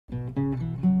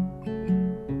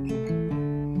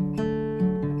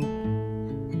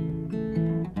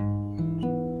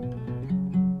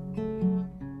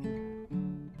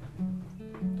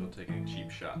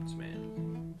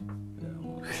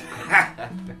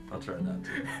try not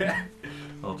to.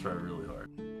 I'll try really hard.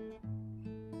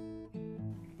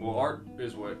 Well, art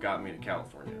is what got me to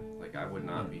California. Like, I would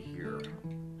not be here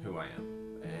who I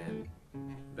am. And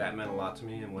that meant a lot to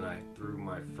me. And when I threw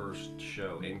my first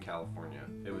show in California,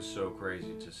 it was so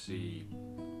crazy to see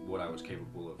what I was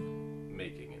capable of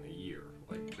making in a year.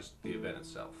 Like, just the event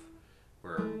itself.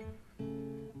 Where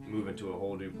moving to a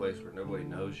whole new place where nobody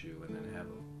knows you and then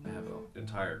have an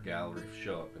entire gallery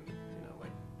show up and,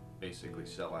 like, basically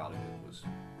sell out of it was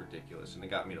ridiculous. And it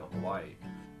got me to Hawaii.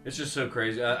 It's just so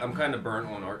crazy. I'm kind of burnt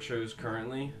on art shows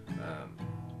currently.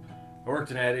 I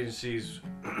worked in ad agencies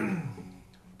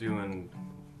doing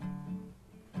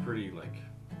pretty, like,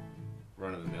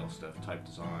 run-of-the-mill stuff, type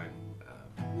design,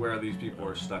 where these people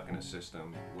are stuck in a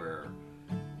system where,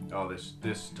 oh, this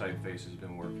typeface has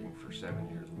been working for 7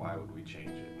 years, why would we change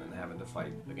it? And then having to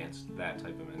fight against that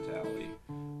type of mentality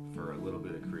for a little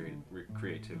bit of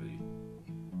creativity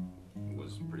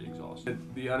was pretty exhausting.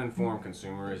 The uninformed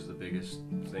consumer is the biggest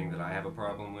thing that I have a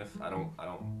problem with. I don't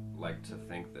like to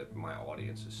think that my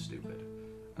audience is stupid.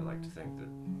 I like to think that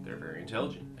they're very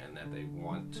intelligent and that they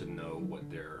want to know what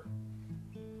they're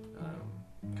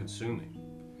consuming.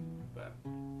 But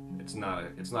it's not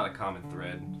a common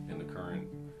thread in the current,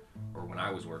 or when I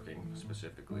was working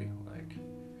specifically. Like,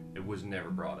 it was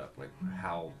never brought up. Like,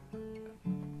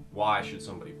 why should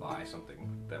somebody buy something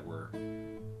that we're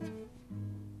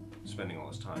spending all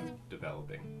this time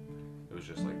developing? It was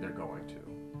just like, they're going to.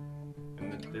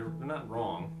 And they're not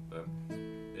wrong, but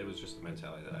it was just the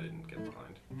mentality that I didn't get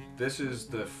behind. This is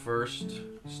the first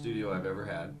studio I've ever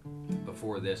had.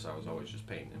 Before this, I was always just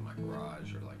painting in my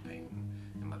garage or like painting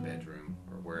in my bedroom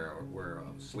or where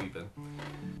I was sleeping.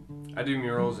 I do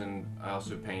murals, and I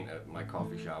also paint at my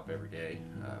coffee shop every day.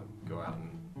 Go out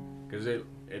and, because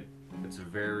it's a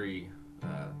very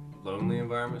lonely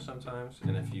environment sometimes,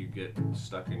 and if you get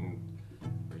stuck in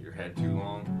your head too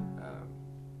long,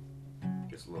 it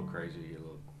gets a little crazy,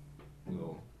 a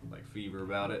little like fever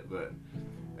about it. But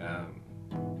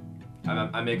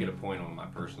I make it a point on my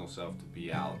personal self to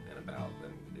be out and about,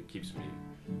 and it keeps me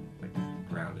like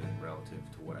grounded relative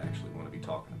to what I actually want to be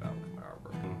talking about with my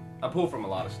artwork. I pull from a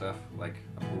lot of stuff. Like,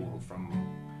 I pull from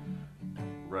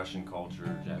Russian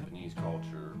culture, Japanese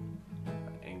culture,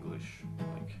 English,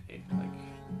 like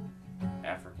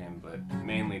African, but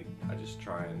mainly I just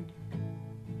try and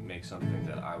make something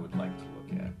that I would like to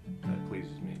look at, that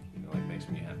pleases me, like makes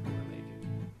me happy when I make it.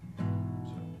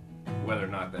 So whether or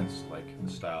not that's like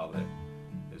the style that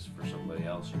is for somebody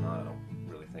else or not, I don't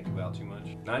really think about too much.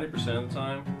 90% of the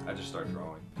time, I just start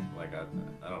drawing. Like,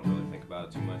 I don't really think about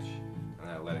it too much, and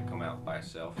I let it come out by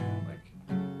itself.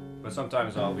 Like, but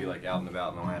sometimes I'll be like out and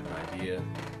about and I'll have an idea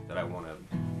that I want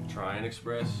to try and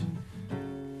express,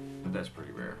 but that's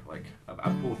pretty rare. Like, I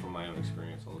pull from my own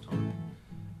experience all the time.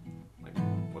 Like,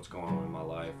 what's going on in my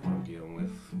life, what I'm dealing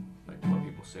with, like what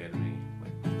people say to me,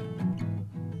 like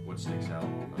what sticks out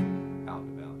when I'm out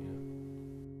and about.